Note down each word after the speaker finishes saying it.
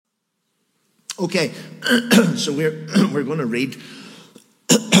Okay, so we're going to read.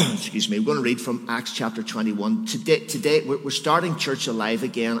 Excuse me. We're going to read from Acts chapter 21. Today we're starting Church Alive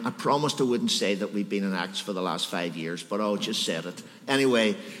again. I promised I wouldn't say that we've been in Acts for the last 5 years, but I just said it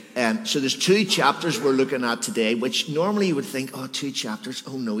anyway. So there's 2 chapters we're looking at today, which normally you would think, 2 chapters.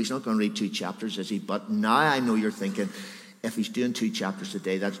 Oh no, he's not going to read 2 chapters, is he? But now I know you're thinking, if he's doing 2 chapters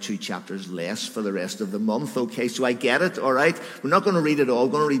today, that's 2 chapters less for the rest of the month. Okay, so I get it, all right? We're not going to read it all.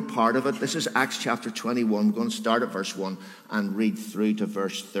 We're going to read part of it. This is Acts chapter 21. We're going to start at verse 1 and read through to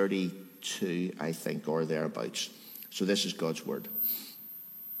verse 32, I think, or thereabouts. So this is God's word.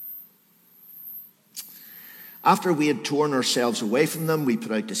 After we had torn ourselves away from them, we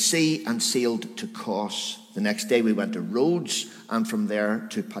put out to sea and sailed to Kos. The next day we went to Rhodes, and from there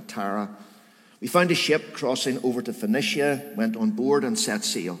to Patara. We found a ship crossing over to Phoenicia, went on board and set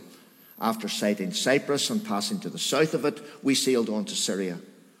sail. After sighting Cyprus and passing to the south of it, we sailed on to Syria.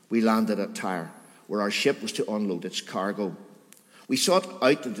 We landed at Tyre, where our ship was to unload its cargo. We sought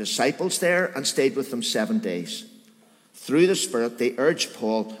out the disciples there and stayed with them 7 days. Through the Spirit, they urged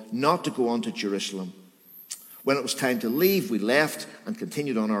Paul not to go on to Jerusalem. When it was time to leave, we left and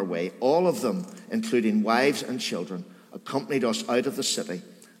continued on our way. All of them, including wives and children, accompanied us out of the city.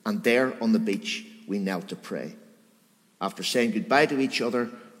 And there on the beach, we knelt to pray. After saying goodbye to each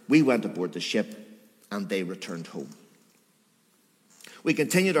other, we went aboard the ship and they returned home. We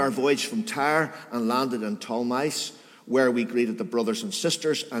continued our voyage from Tyre and landed in Ptolemais, where we greeted the brothers and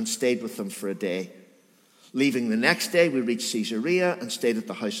sisters and stayed with them for a day. Leaving the next day, we reached Caesarea and stayed at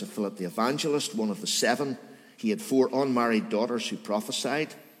the house of Philip the evangelist, one of the 7. He had 4 unmarried daughters who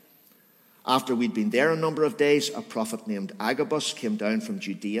prophesied. After we'd been there a number of days, a prophet named Agabus came down from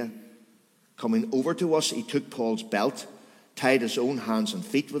Judea. Coming over to us, he took Paul's belt, tied his own hands and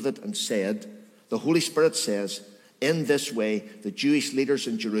feet with it, and said, "The Holy Spirit says, in this way the Jewish leaders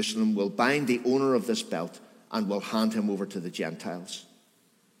in Jerusalem will bind the owner of this belt and will hand him over to the Gentiles."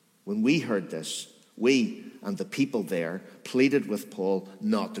 When we heard this, we and the people there pleaded with Paul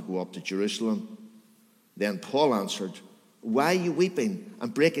not to go up to Jerusalem. Then Paul answered, "Why are you weeping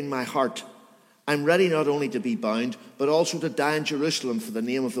and breaking my heart? I'm ready not only to be bound, but also to die in Jerusalem for the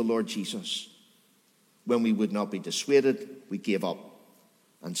name of the Lord Jesus." When we would not be dissuaded, we gave up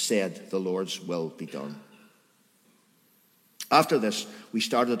and said, "The Lord's will be done." After this, we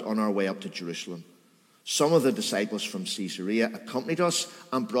started on our way up to Jerusalem. Some of the disciples from Caesarea accompanied us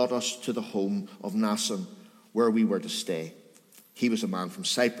and brought us to the home of Mnason, where we were to stay. He was a man from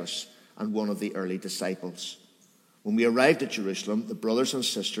Cyprus and one of the early disciples. When we arrived at Jerusalem, the brothers and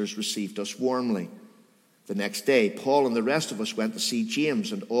sisters received us warmly. The next day, Paul and the rest of us went to see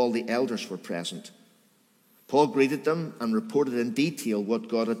James, and all the elders were present. Paul greeted them and reported in detail what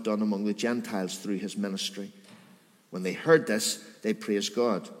God had done among the Gentiles through his ministry. When they heard this, they praised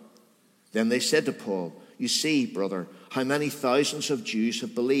God. Then they said to Paul, "You see, brother, how many thousands of Jews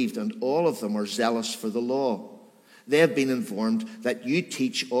have believed, and all of them are zealous for the law. They have been informed that you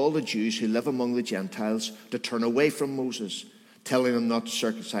teach all the Jews who live among the Gentiles to turn away from Moses, telling them not to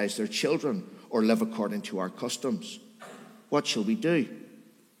circumcise their children or live according to our customs. What shall we do?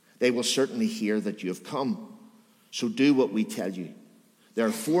 They will certainly hear that you have come. So do what we tell you. There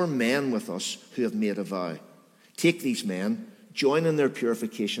are 4 men with us who have made a vow. Take these men, join in their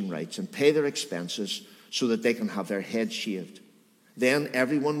purification rites, and pay their expenses so that they can have their heads shaved. Then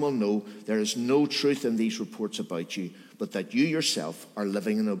everyone will know there is no truth in these reports about you, but that you yourself are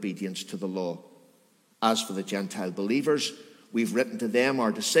living in obedience to the law. As for the Gentile believers, we've written to them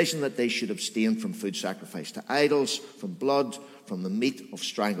our decision that they should abstain from food sacrificed to idols, from blood, from the meat of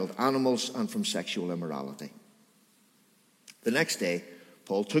strangled animals, and from sexual immorality." The next day,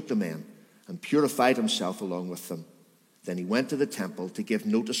 Paul took the men and purified himself along with them. Then he went to the temple to give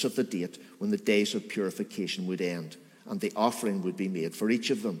notice of the date when the days of purification would end, and the offering would be made for each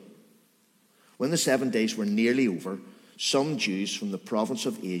of them. When the 7 days were nearly over, some Jews from the province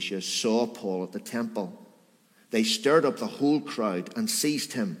of Asia saw Paul at the temple. They stirred up the whole crowd and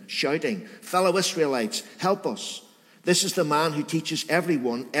seized him, shouting, "Fellow Israelites, help us! This is the man who teaches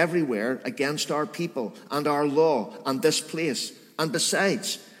everyone everywhere against our people and our law and this place. And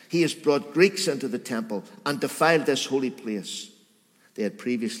besides, he has brought Greeks into the temple and defiled this holy place." They had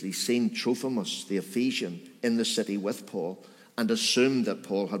previously seen Trophimus, the Ephesian, in the city with Paul and assumed that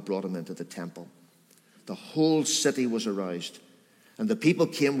Paul had brought him into the temple. The whole city was aroused, and the people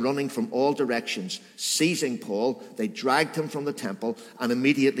came running from all directions. Seizing Paul, they dragged him from the temple, and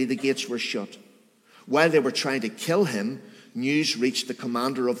immediately the gates were shut. While they were trying to kill him, news reached the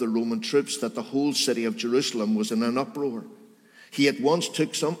commander of the Roman troops that the whole city of Jerusalem was in an uproar. He at once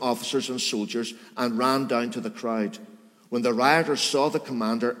took some officers and soldiers and ran down to the crowd. When the rioters saw the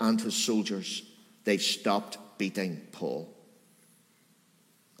commander and his soldiers, They stopped beating Paul.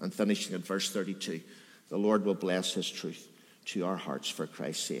 And finishing at verse 32, the Lord will bless his truth to our hearts for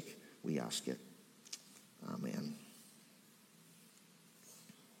Christ's sake, we ask it. Amen.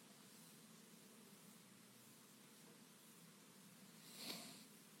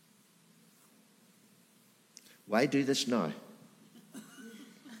 Why do this now?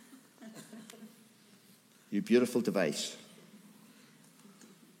 You beautiful device.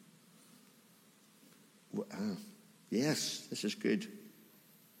 Yes, this is good.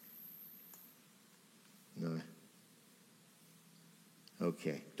 No.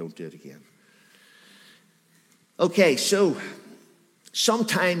 Okay, don't do it again. Okay, so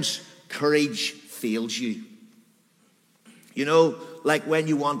sometimes courage fails you. You know, like when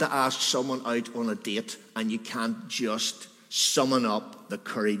you want to ask someone out on a date and you can't just summon up the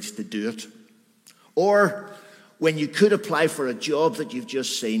courage to do it. Or when you could apply for a job that you've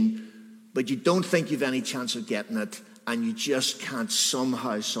just seen, but you don't think you've any chance of getting it, and you just can't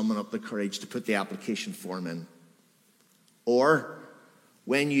somehow summon up the courage to put the application form in. Or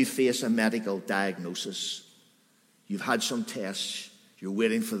when you face a medical diagnosis, you've had some tests, you're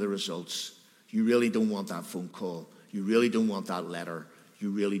waiting for the results, you really don't want that phone call, you really don't want that letter,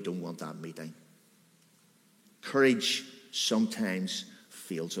 you really don't want that meeting. Courage sometimes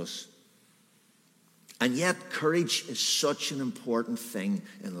fails us. And yet, courage is such an important thing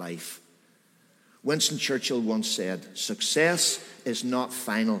in life. Winston Churchill once said, "Success is not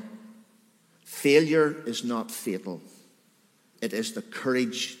final. Failure is not fatal. It is the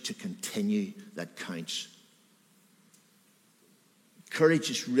courage to continue that counts." Courage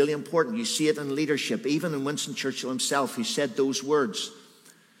is really important. You see it in leadership, even in Winston Churchill himself, who said those words.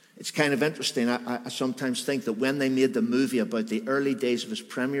 It's kind of interesting. I sometimes think that when they made the movie about the early days of his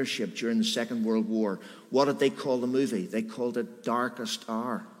premiership during the Second World War, what did they call the movie? They called it Darkest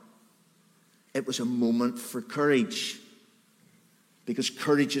Hour. It was a moment for courage. Because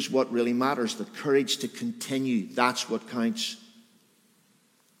courage is what really matters. The courage to continue, that's what counts.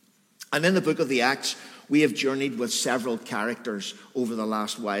 And in the book of the Acts, we have journeyed with several characters over the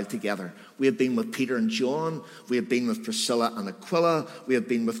last while together. We have been with Peter and John. We have been with Priscilla and Aquila. We have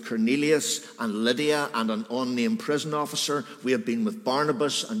been with Cornelius and Lydia and an unnamed prison officer. We have been with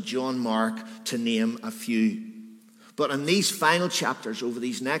Barnabas and John Mark, to name a few. But in these final chapters, over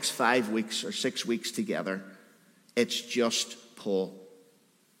these next 5 weeks or 6 weeks together, it's just Paul.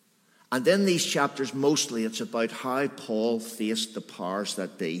 And in these chapters, mostly it's about how Paul faced the powers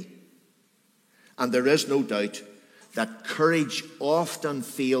that be. And there is no doubt that courage often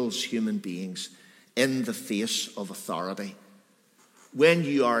fails human beings in the face of authority. When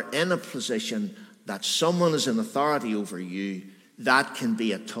you are in a position that someone is in authority over you, that can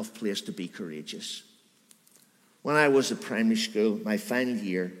be a tough place to be courageous. When I was at primary school, my final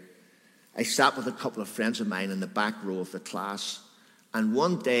year, I sat with a couple of friends of mine in the back row of the class. And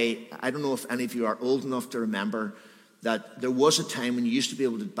one day, I don't know if any of you are old enough to remember, that there was a time when you used to be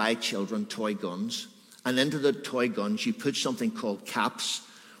able to buy children toy guns. And into the toy guns, you put something called caps,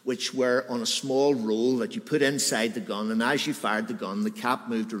 which were on a small roll that you put inside the gun. And as you fired the gun, the cap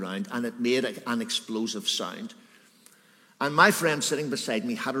moved around and it made an explosive sound. And my friend sitting beside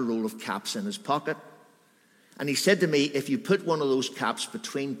me had a roll of caps in his pocket. And he said to me, if you put one of those caps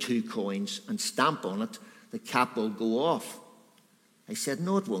between 2 coins and stamp on it, the cap will go off. I said,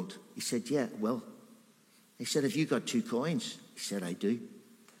 no, it won't. He said, yeah, it will. He said, have you got 2 coins? He said, I do.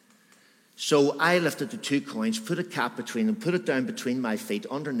 So I lifted the 2 coins, put a cap between them, put it down between my feet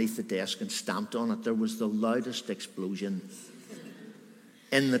underneath the desk and stamped on it. There was the loudest explosion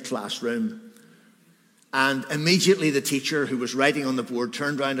in the classroom. And immediately the teacher who was writing on the board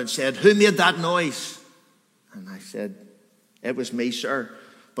turned around and said, who made that noise? And I said, it was me, sir,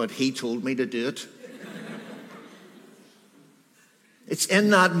 but he told me to do it. It's in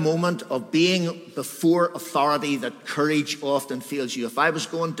that moment of being before authority that courage often fails you. If I was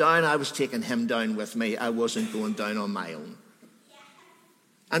going down, I was taking him down with me. I wasn't going down on my own.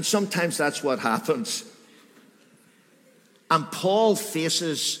 And sometimes that's what happens. And Paul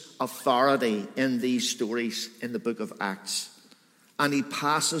faces authority in these stories in the book of Acts. And he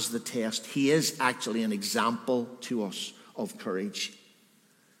passes the test. He is actually an example to us of courage.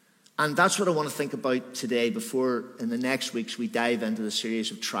 And that's what I want to think about today before in the next weeks we dive into the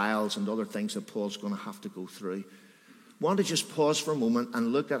series of trials and other things that Paul's going to have to go through. I want to just pause for a moment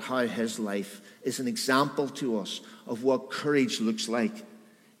and look at how his life is an example to us of what courage looks like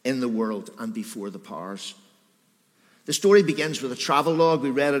in the world and before the powers. The story begins with a travel log. We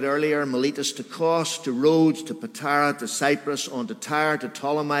read it earlier. Miletus to Kos, to Rhodes, to Patara, to Cyprus, on to Tyre, to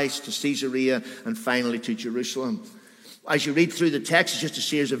Ptolemais, to Caesarea, and finally to Jerusalem. As you read through the text, it's just a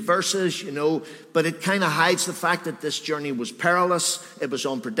series of verses, but it kind of hides the fact that this journey was perilous. It was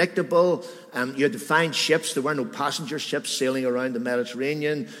unpredictable. You had to find ships. There were no passenger ships sailing around the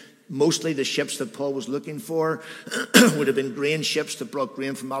Mediterranean. Mostly the ships that Paul was looking for would have been grain ships that brought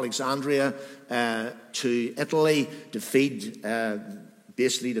grain from Alexandria to Italy to feed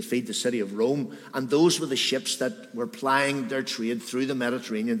the city of Rome. And those were the ships that were plying their trade through the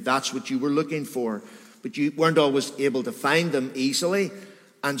Mediterranean. That's what you were looking for. But you weren't always able to find them easily.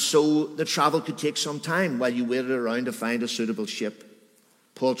 And so the travel could take some time while you waited around to find a suitable ship.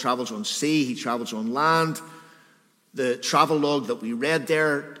 Paul travels on sea, he travels on land. The travel log that we read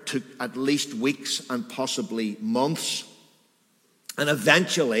there took at least weeks and possibly months. And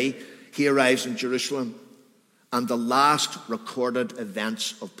eventually he arrives in Jerusalem. And the last recorded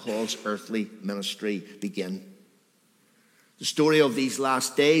events of Paul's earthly ministry begin. The story of these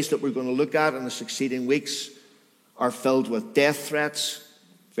last days that we're going to look at in the succeeding weeks are filled with death threats,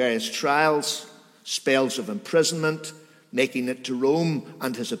 various trials, spells of imprisonment, making it to Rome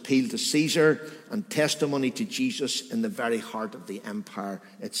and his appeal to Caesar, and testimony to Jesus in the very heart of the empire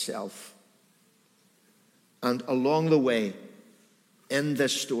itself. And along the way, in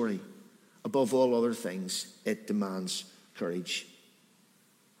this story, above all other things, it demands courage.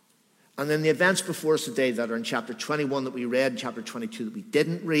 And then the events before us today that are in chapter 21 that we read, chapter 22 that we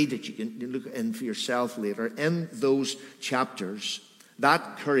didn't read, that you can look in for yourself later, in those chapters,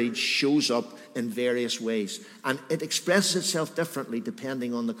 that courage shows up in various ways. And it expresses itself differently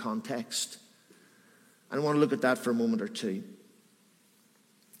depending on the context. And I want to look at that for a moment or two.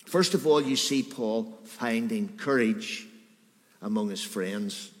 First of all, you see Paul finding courage among his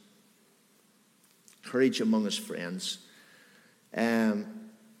friends. Courage among his friends.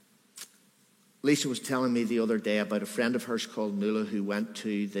 Lisa was telling me the other day about a friend of hers called Nuala who went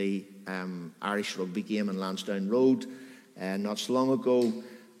to the Irish rugby game in Lansdowne Road not so long ago.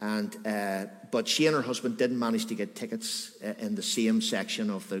 But she and her husband didn't manage to get tickets in the same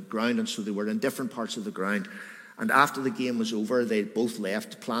section of the ground, and so they were in different parts of the ground. And after the game was over, they both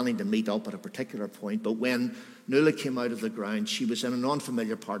left, planning to meet up at a particular point. But when Nuala came out of the ground, she was in an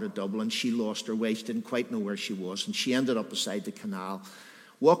unfamiliar part of Dublin. She lost her way. She didn't quite know where she was, and she ended up beside the canal.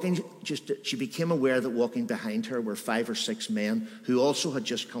 She became aware that walking behind her were 5 or 6 men who also had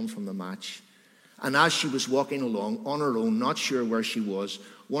just come from the match. And as she was walking along on her own, not sure where she was,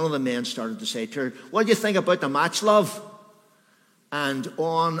 one of the men started to say to her, "What do you think about the match, love?" And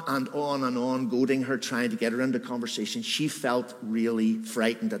on and on and on, goading her, trying to get her into conversation. She felt really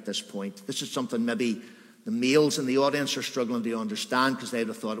frightened at this point. This is something maybe the males in the audience are struggling to understand because they'd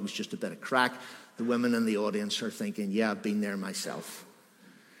have thought it was just a bit of crack. The women in the audience are thinking, "Yeah, I've been there myself."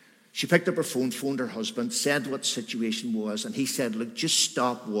 She picked up her phone, phoned her husband, said what the situation was, and he said, "Look, just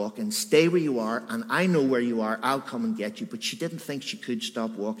stop walking, stay where you are, and I know where you are, I'll come and get you." But she didn't think she could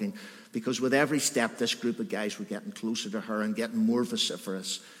stop walking, because with every step, this group of guys were getting closer to her and getting more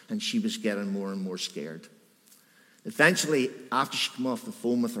vociferous, and she was getting more and more scared. Eventually, after she came off the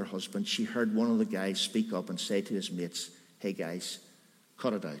phone with her husband, she heard one of the guys speak up and say to his mates, "Hey guys,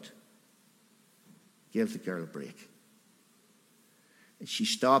 cut it out. Give the girl a break." And she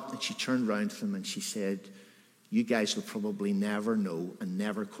stopped and she turned around to them and she said, "You guys will probably never know and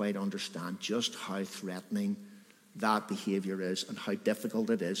never quite understand just how threatening that behavior is and how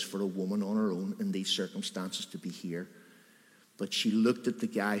difficult it is for a woman on her own in these circumstances to be here." But she looked at the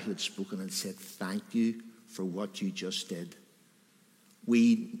guy who had spoken and said, "Thank you for what you just did.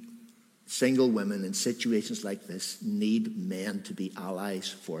 We single women in situations like this need men to be allies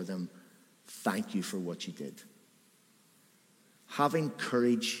for them. Thank you for what you did." Having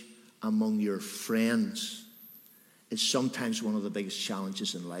courage among your friends is sometimes one of the biggest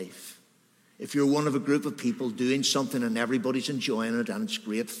challenges in life. If you're one of a group of people doing something and everybody's enjoying it and it's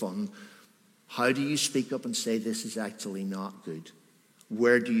great fun, how do you speak up and say, "This is actually not good"?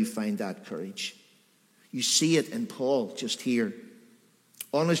 Where do you find that courage? You see it in Paul just here.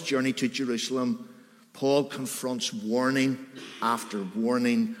 On his journey to Jerusalem, Paul confronts warning after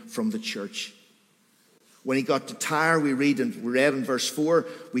warning from the church. When he got to Tyre, we read in verse 4,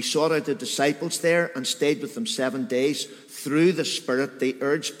 "We sought out the disciples there and stayed with them 7 days. Through the Spirit, they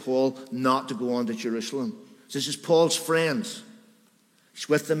urged Paul not to go on to Jerusalem." This is Paul's friends. He's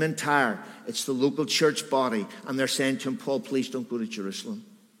with them in Tyre. It's the local church body. And they're saying to him, "Paul, please don't go to Jerusalem."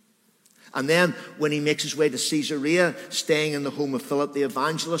 And then when he makes his way to Caesarea, staying in the home of Philip the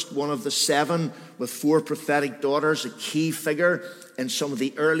evangelist, one of the 7 with 4 prophetic daughters, a key figure in some of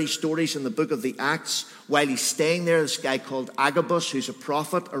the early stories in the book of the Acts. While he's staying there, this guy called Agabus, who's a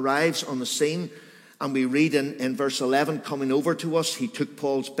prophet, arrives on the scene. And we read in verse 11, coming over to us, he took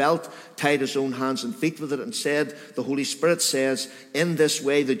Paul's belt, tied his own hands and feet with it, and said, the Holy Spirit says, in this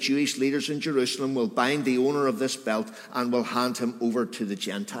way the Jewish leaders in Jerusalem will bind the owner of this belt and will hand him over to the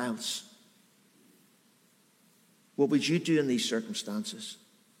Gentiles. What would you do in these circumstances?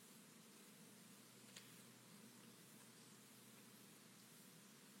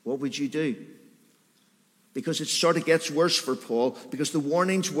 What would you do? Because it sort of gets worse for Paul, because the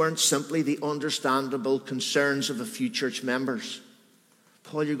warnings weren't simply the understandable concerns of a few church members.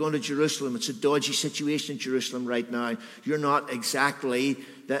 Paul, you're going to Jerusalem. It's a dodgy situation in Jerusalem right now. You're not exactly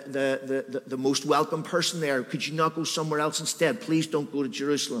the most welcome person there. Could you not go somewhere else instead? Please don't go to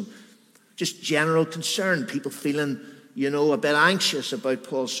Jerusalem. Just general concern, people feeling, a bit anxious about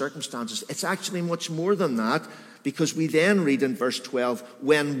Paul's circumstances. It's actually much more than that, because we then read in verse 12,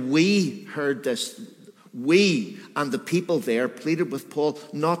 when we heard this, we and the people there pleaded with Paul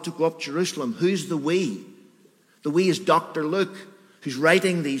not to go up Jerusalem. Who's the we? The we is Dr. Luke, who's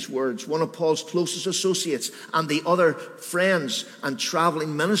writing these words, one of Paul's closest associates, and the other friends and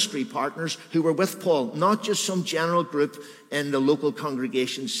traveling ministry partners who were with Paul, not just some general group in the local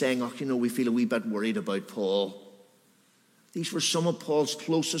congregation saying, we feel a wee bit worried about Paul. These were some of Paul's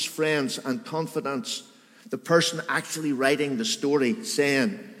closest friends and confidants. The person actually writing the story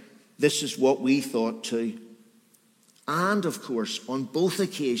saying, this is what we thought too. And of course, on both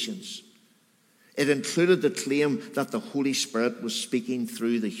occasions, it included the claim that the Holy Spirit was speaking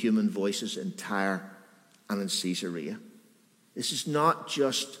through the human voices in Tyre and in Caesarea. This is not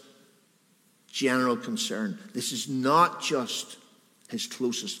just general concern. This is not just his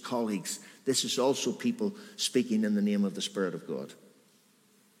closest colleagues. This is also people speaking in the name of the Spirit of God.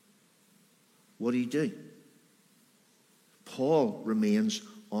 What do you do? Paul remains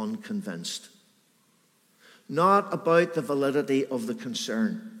unconvinced. Not about the validity of the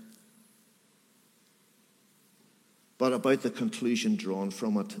concern, but about the conclusion drawn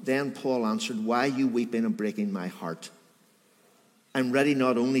from it. Then Paul answered, why are you weeping and breaking my heart? I'm ready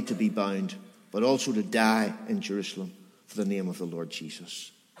not only to be bound, but also to die in Jerusalem for the name of the Lord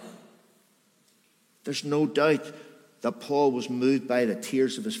Jesus. There's no doubt that Paul was moved by the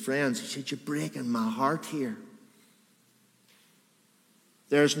tears of his friends. He said, you're breaking my heart here.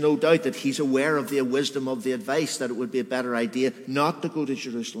 There's no doubt that he's aware of the wisdom of the advice, that it would be a better idea not to go to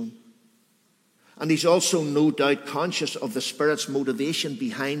Jerusalem. And he's also no doubt conscious of the Spirit's motivation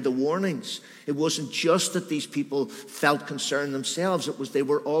behind the warnings. It wasn't just that these people felt concerned themselves. It was they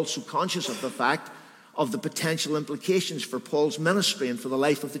were also conscious of the fact of the potential implications for Paul's ministry and for the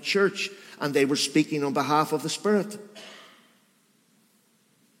life of the church. And they were speaking on behalf of the Spirit.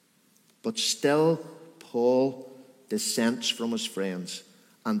 But still, Paul dissents from his friends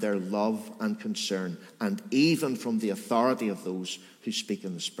and their love and concern, and even from the authority of those who speak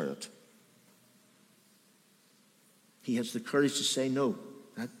in the Spirit. He has the courage to say, no,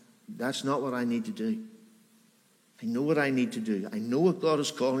 that's not what I need to do. I know what I need to do. I know what God is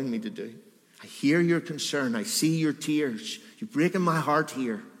calling me to do. I hear your concern. I see your tears. You're breaking my heart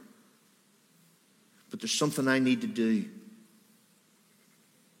here. But there's something I need to do.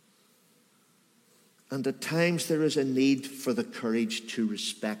 And at times there is a need for the courage to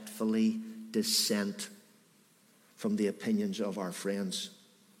respectfully dissent from the opinions of our friends,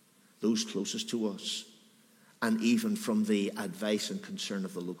 those closest to us, and even from the advice and concern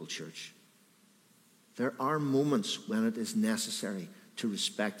of the local church. There are moments when it is necessary to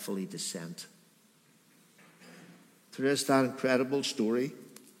respectfully dissent. There is that incredible story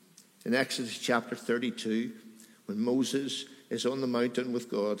in Exodus chapter 32 when Moses is on the mountain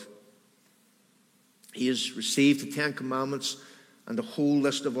with God. He has received the Ten Commandments and a whole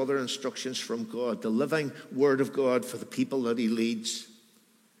list of other instructions from God, the living Word of God for the people that he leads.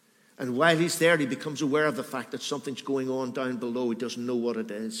 And while he's there, he becomes aware of the fact that something's going on down below. He doesn't know what it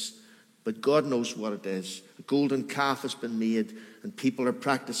is, but God knows what it is. A golden calf has been made, and people are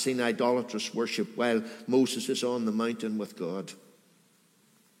practicing idolatrous worship while Moses is on the mountain with God.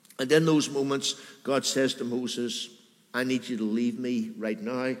 And in those moments, God says to Moses, I need you to leave me right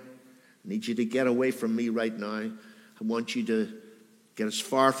now. I need you to get away from me right now. I want you to get as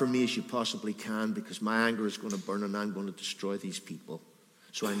far from me as you possibly can, because my anger is going to burn and I'm going to destroy these people.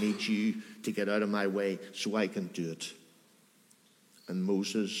 So I need you to get out of my way so I can do it. And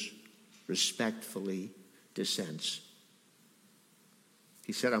Moses respectfully dissents.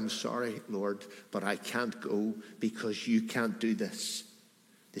 He said, I'm sorry, Lord, but I can't go because you can't do this.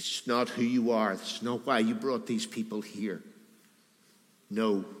 This is not who you are. This is not why you brought these people here.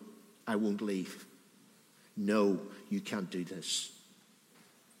 No, I won't leave. No, you can't do this.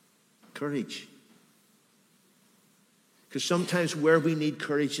 Courage. Because sometimes where we need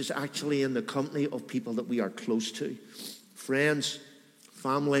courage is actually in the company of people that we are close to. Friends,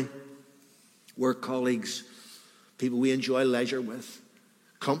 family, work colleagues, people we enjoy leisure with,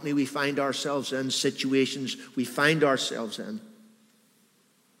 company we find ourselves in, situations we find ourselves in,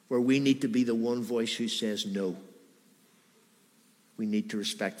 where we need to be the one voice who says no. We need to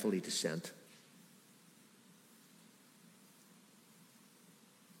respectfully dissent.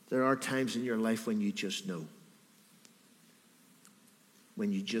 There are times in your life when you just know.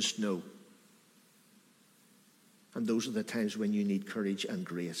 When you just know. And those are the times when you need courage and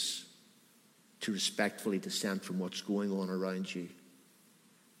grace to respectfully dissent from what's going on around you.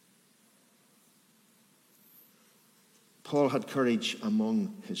 Paul had courage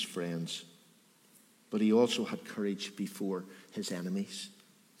among his friends, but he also had courage before his enemies.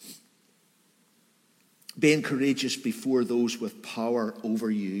 Being courageous before those with power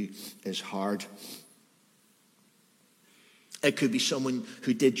over you is hard. It could be someone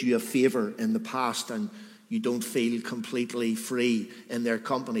who did you a favor in the past and you don't feel completely free in their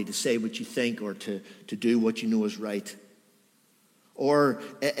company to say what you think or to do what you know is right. Or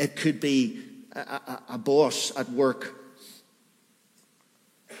it could be a boss at work.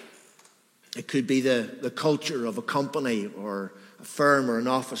 It could be the culture of a company or a firm or an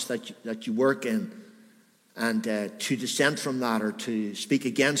office that you work in. And to dissent from that or to speak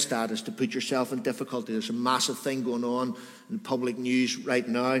against that is to put yourself in difficulty. There's a massive thing going on in public news right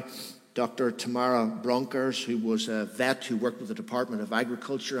now. Dr. Tamara Bronkers, who was a vet who worked with the Department of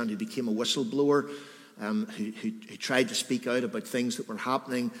Agriculture and who became a whistleblower, who tried to speak out about things that were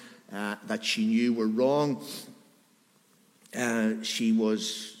happening that she knew were wrong. She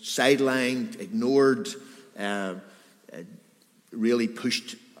was sidelined, ignored, really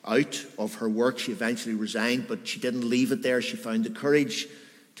pushed out of her work. She eventually resigned, but she didn't leave it there. She found the courage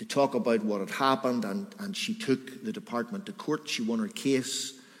to talk about what had happened, and she took the department to court. She won her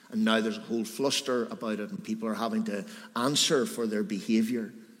case, and now there's a whole fluster about it, and people are having to answer for their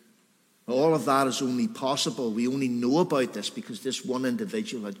behaviour. All of that is only possible. We only know about this because this one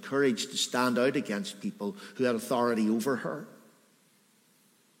individual had courage to stand out against people who had authority over her.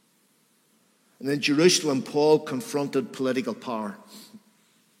 And in Jerusalem, Paul confronted political power.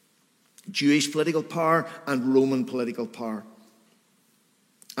 Jewish political power and Roman political power.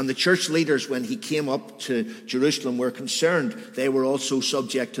 And the church leaders, when he came up to Jerusalem, were concerned. They were also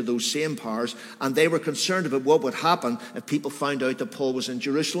subject to those same powers, and they were concerned about what would happen if people found out that Paul was in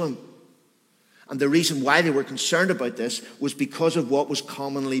Jerusalem. And the reason why they were concerned about this was because of what was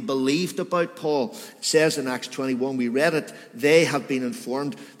commonly believed about Paul. It says in Acts 21, we read it, they have been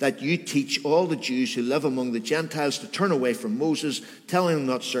informed that you teach all the Jews who live among the Gentiles to turn away from Moses, telling them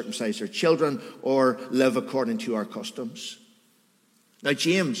not to circumcise their children or live according to our customs. Now,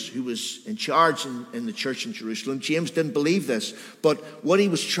 James, who was in charge in the church in Jerusalem, James didn't believe this. But what he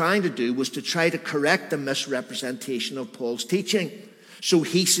was trying to do was to try to correct the misrepresentation of Paul's teaching. So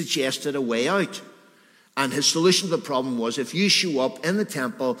he suggested a way out. And his solution to the problem was, if you show up in the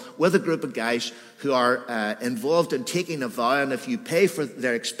temple with a group of guys who are involved in taking a vow, and if you pay for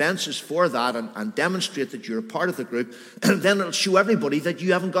their expenses for that and demonstrate that you're a part of the group, then it'll show everybody that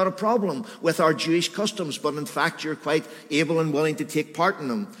you haven't got a problem with our Jewish customs, but in fact you're quite able and willing to take part in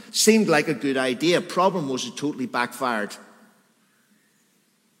them. Seemed like a good idea. Problem was it totally backfired.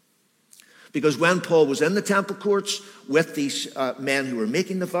 Because when Paul was in the temple courts with these men who were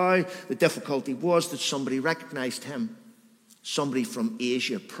making the vow, the difficulty was that somebody recognized him. Somebody from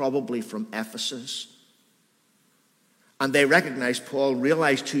Asia, probably from Ephesus. And they recognized Paul,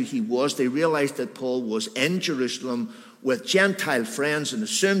 realized who he was. They realized that Paul was in Jerusalem with Gentile friends and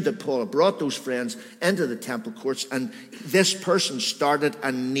assumed that Paul had brought those friends into the temple courts. And this person started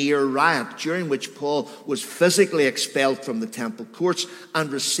a near riot during which Paul was physically expelled from the temple courts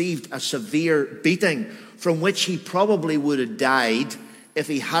and received a severe beating from which he probably would have died if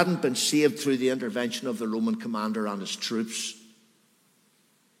he hadn't been saved through the intervention of the Roman commander and his troops.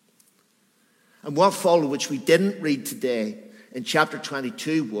 And what followed, which we didn't read today in chapter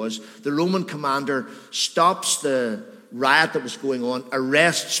 22, was the Roman commander stops the riot that was going on,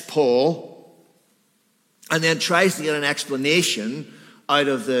 arrests Paul, and then tries to get an explanation out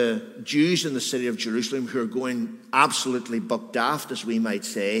of the Jews in the city of Jerusalem who are going absolutely buck daft, as we might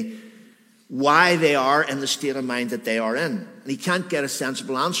say, why they are in the state of mind that they are in. And he can't get a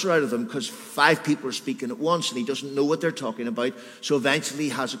sensible answer out of them because 5 people are speaking at once and he doesn't know what they're talking about. So eventually he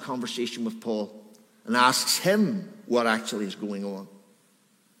has a conversation with Paul and asks him what actually is going on.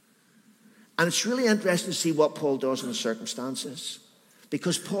 And it's really interesting to see what Paul does in the circumstances,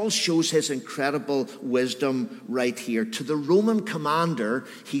 because Paul shows his incredible wisdom right here. To the Roman commander,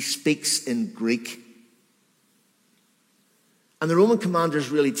 he speaks in Greek. And the Roman commander is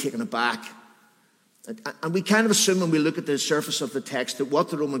really taken aback. And we kind of assume when we look at the surface of the text that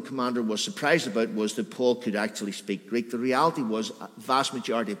what the Roman commander was surprised about was that Paul could actually speak Greek. The reality was a vast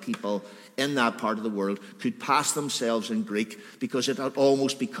majority of people in that part of the world could pass themselves in Greek because it had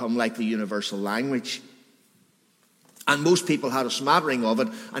almost become like the universal language. And most people had a smattering of it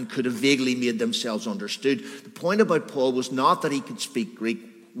and could have vaguely made themselves understood. The point about Paul was not that he could speak Greek.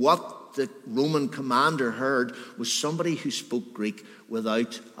 What the Roman commander heard was somebody who spoke Greek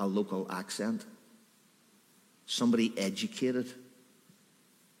without a local accent. Somebody educated.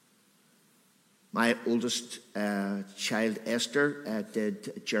 My oldest child, Esther,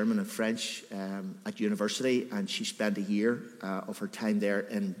 did German and French at university, and she spent a year of her time there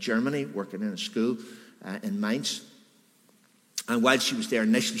in Germany, working in a school in Mainz. And while she was there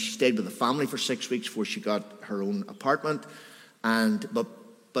initially, she stayed with the family for 6 weeks before she got her own apartment.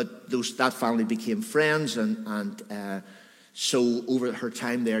 But that family became friends, and so over her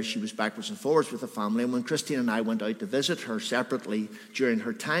time there, she was backwards and forwards with the family. And when Christine and I went out to visit her separately during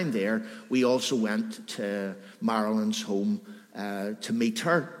her time there, we also went to Marilyn's home to meet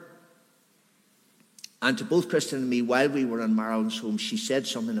her. And to both Christine and me, while we were in Marilyn's home, she said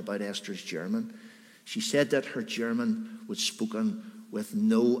something about Esther's German. She said that her German was spoken with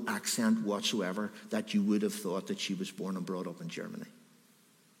no accent whatsoever, that you would have thought that she was born and brought up in Germany.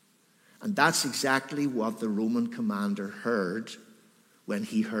 And that's exactly what the Roman commander heard when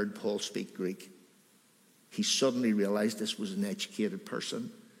he heard Paul speak Greek. He suddenly realized this was an educated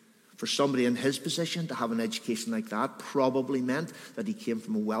person. For somebody in his position to have an education like that probably meant that he came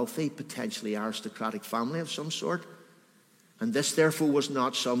from a wealthy, potentially aristocratic family of some sort. And this, therefore, was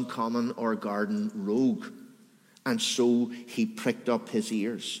not some common or garden rogue. And so he pricked up his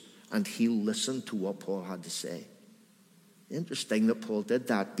ears and he listened to what Paul had to say. Interesting that Paul did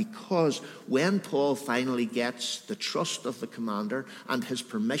that, because when Paul finally gets the trust of the commander and his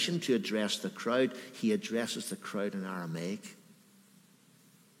permission to address the crowd, he addresses the crowd in Aramaic.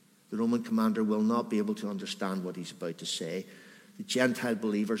 The Roman commander will not be able to understand what he's about to say. The Gentile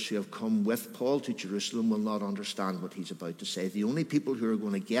believers who have come with Paul to Jerusalem will not understand what he's about to say. The only people who are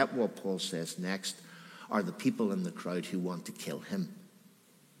going to get what Paul says next are the people in the crowd who want to kill him.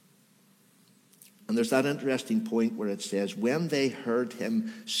 And there's that interesting point where it says, when they heard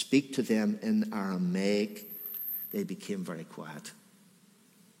him speak to them in Aramaic, they became very quiet.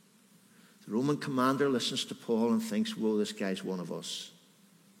 The Roman commander listens to Paul and thinks, whoa, this guy's one of us.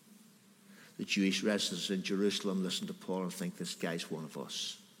 The Jewish residents in Jerusalem listen to Paul and think, this guy's one of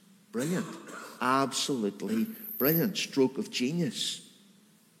us. Brilliant. Absolutely brilliant. Stroke of genius.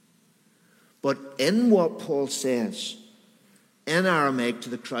 But in what Paul says in Aramaic to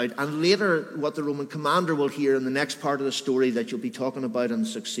the crowd, and later what the Roman commander will hear in the next part of the story that you'll be talking about in the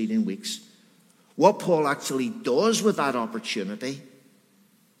succeeding weeks, what Paul actually does with that opportunity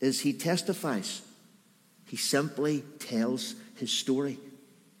is he testifies. He simply tells his story.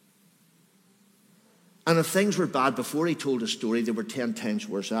 And if things were bad before he told his story, they were 10 times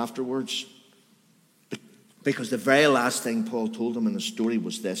worse afterwards. Because the very last thing Paul told him in the story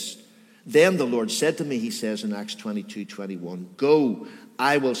was this. Then the Lord said to me, he says in Acts 22:21, go,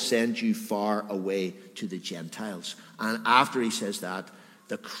 I will send you far away to the Gentiles. And after he says that,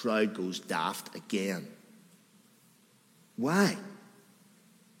 the crowd goes daft again. Why?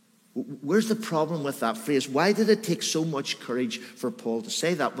 Where's the problem with that phrase? Why did it take so much courage for Paul to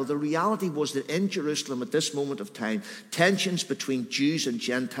say that? Well, the reality was that in Jerusalem at this moment of time, tensions between Jews and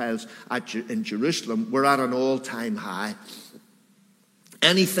Gentiles in Jerusalem were at an all-time high.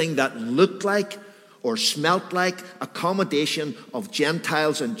 Anything that looked like or smelt like accommodation of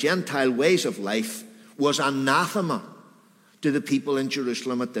Gentiles and Gentile ways of life was anathema to the people in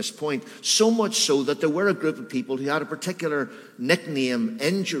Jerusalem at this point. So much so that there were a group of people who had a particular nickname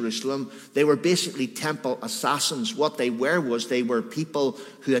in Jerusalem. They were basically temple assassins. What they were was they were people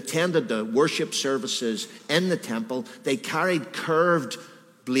who attended the worship services in the temple. They carried curved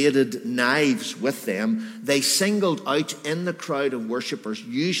bladed knives with them. They singled out in the crowd of worshippers,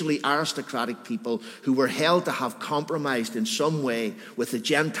 usually aristocratic people who were held to have compromised in some way with the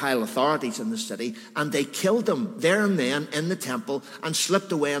Gentile authorities in the city, and they killed them there and then in the temple and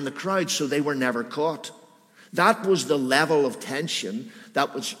slipped away in the crowd so they were never caught. That was the level of tension.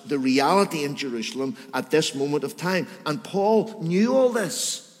 That was the reality in Jerusalem at this moment of time. And Paul knew all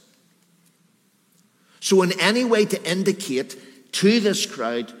this. So in any way to indicate to this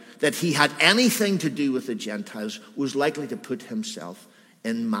crowd that he had anything to do with the Gentiles was likely to put himself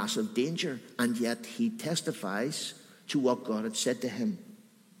in massive danger. And yet he testifies to what God had said to him.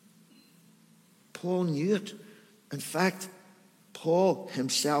 Paul knew it. In fact, Paul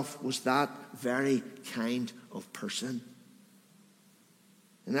himself was that very kind of person.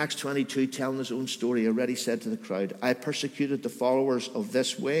 In Acts 22, telling his own story, already said to the crowd, I persecuted the followers of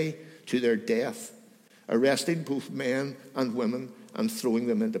this way to their death, arresting both men and women and throwing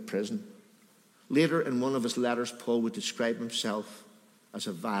them into prison. Later in one of his letters, Paul would describe himself as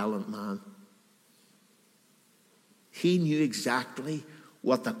a violent man. He knew exactly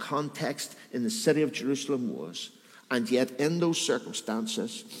what the context in the city of Jerusalem was, and yet in those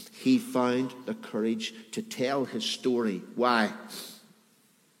circumstances, he found the courage to tell his story. Why?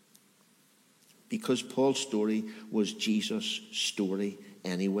 Because Paul's story was Jesus' story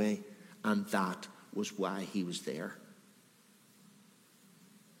anyway, and that was why he was there.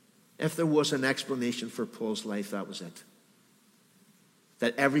 If there was an explanation for Paul's life, that was it.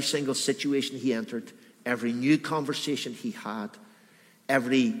 That every single situation he entered, every new conversation he had,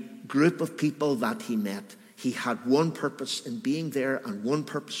 every group of people that he met, he had one purpose in being there and one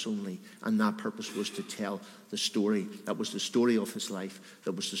purpose only, and that purpose was to tell the story. That was the story of his life.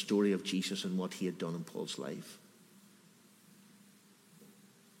 That was the story of Jesus and what he had done in Paul's life.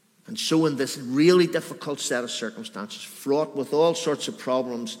 And so in this really difficult set of circumstances, fraught with all sorts of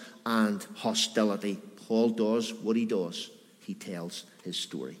problems and hostility, Paul does what he does. He tells his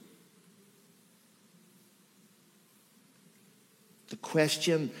story. The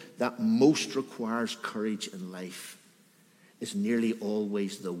question that most requires courage in life is nearly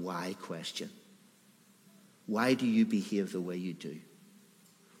always the why question. Why do you behave the way you do?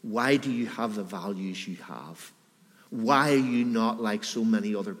 Why do you have the values you have? Why are you not like so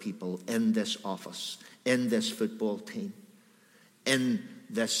many other people in this office, in this football team, in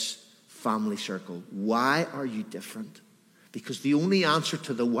this family circle? Why are you different? Because the only answer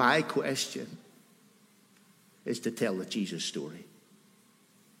to the why question is to tell the Jesus story.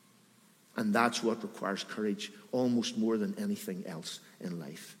 And that's what requires courage almost more than anything else in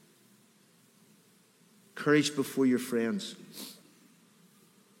life. Courage before your friends.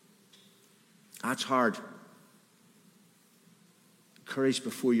 That's hard. Courage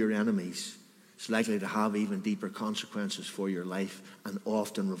before your enemies is likely to have even deeper consequences for your life and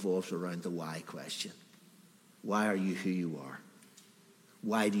often revolves around the why question. Why are you who you are?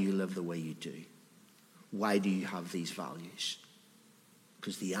 Why do you live the way you do? Why do you have these values?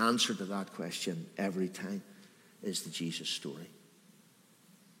 Because the answer to that question every time is the Jesus story.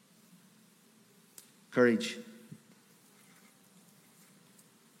 Courage.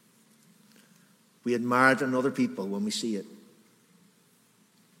 We admire it in other people when we see it.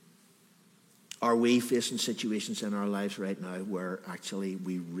 Are we facing situations in our lives right now where actually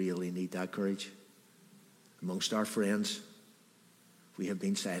we really need that courage? Amongst our friends, we have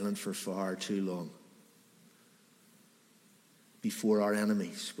been silent for far too long. Before our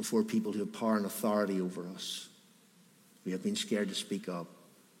enemies, before people who have power and authority over us, we have been scared to speak up.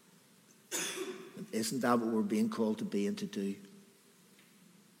 And isn't that what we're being called to be and to do?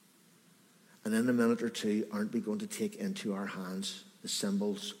 And in a minute or two, aren't we going to take into our hands the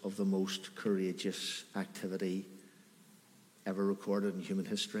symbols of the most courageous activity ever recorded in human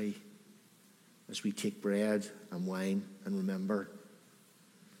history? As we take bread and wine and remember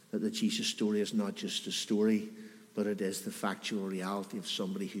that the Jesus story is not just a story, but it is the factual reality of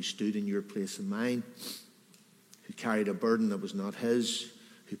somebody who stood in your place and mine, who carried a burden that was not his,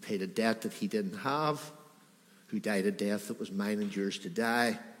 who paid a debt that he didn't have, who died a death that was mine and yours to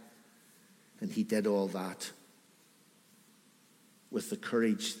die. And he did all that with the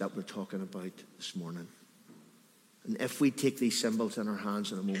courage that we're talking about this morning. And if we take these symbols in our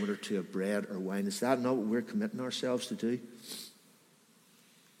hands in a moment or two of bread or wine, is that not what we're committing ourselves to do?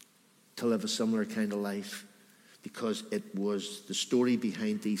 To live a similar kind of life? Because it was the story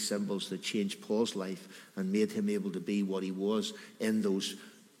behind these symbols that changed Paul's life and made him able to be what he was in those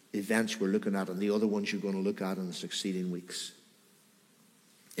events we're looking at and the other ones you're going to look at in the succeeding weeks.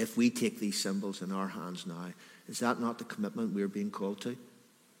 If we take these symbols in our hands now, is that not the commitment we're being called to?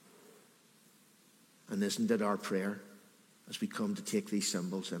 And isn't it our prayer as we come to take these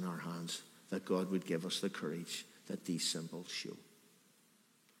symbols in our hands that God would give us the courage that these symbols show?